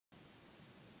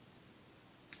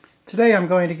Today I'm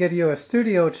going to give you a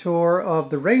studio tour of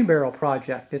the rain barrel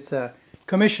project. It's a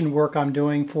commission work I'm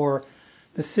doing for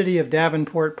the city of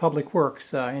Davenport Public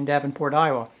Works in Davenport,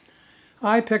 Iowa.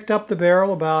 I picked up the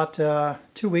barrel about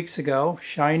 2 weeks ago,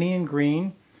 shiny and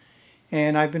green,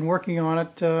 and I've been working on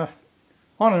it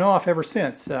on and off ever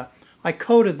since. I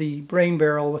coated the rain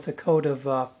barrel with a coat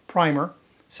of primer,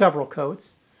 several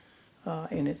coats,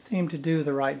 and it seemed to do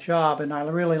the right job, and I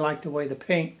really like the way the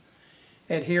paint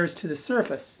adheres to the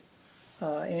surface.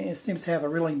 And it seems to have a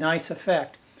really nice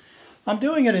effect. I'm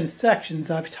doing it in sections.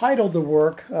 I've titled the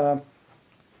work The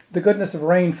Goodness of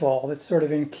Rainfall. That's sort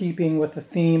of in keeping with the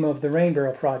theme of the rain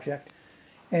barrel project.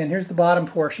 And here's the bottom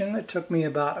portion. It took me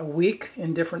about a week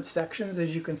in different sections.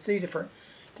 As you can see, different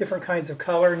kinds of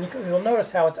color. And you'll notice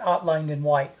how it's outlined in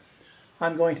white.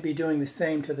 I'm going to be doing the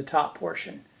same to the top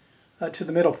portion, to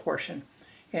the middle portion.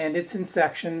 And it's in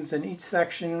sections, and each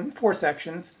section, 4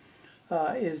 sections,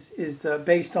 is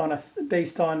based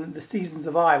on the seasons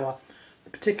of Iowa. The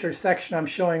particular section I'm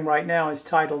showing right now is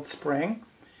titled Spring,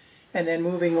 and then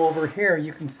moving over here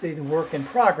you can see the work in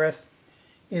progress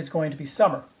is going to be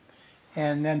summer,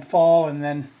 and then fall, and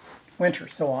then winter,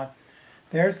 so on.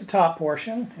 There's the top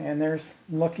portion, and there's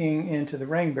looking into the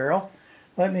rain barrel.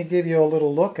 Let me give you a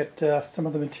little look at some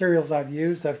of the materials I've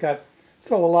used. I've got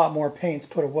still a lot more paints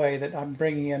put away that I'm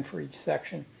bringing in for each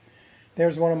section.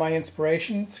 There's one of my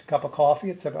inspirations, a cup of coffee.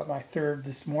 It's about my 3rd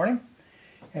this morning.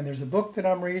 And there's a book that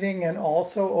I'm reading, and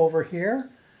also over here,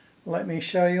 let me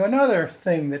show you another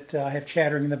thing that I have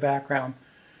chattering in the background.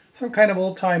 Some kind of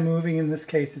old-time movie. In this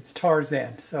case, it's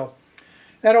Tarzan. So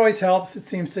that always helps. It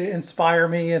seems to inspire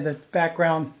me, and the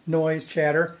background noise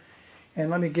chatter. And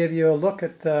let me give you a look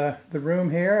at the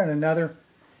room here. And another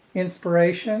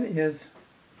inspiration is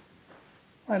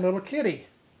my little kitty,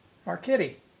 our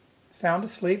kitty. Sound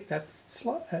asleep. That's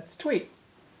Tweet.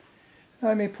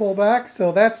 Let me pull back.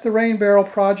 So that's the rain barrel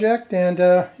project, and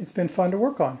it's been fun to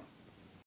work on.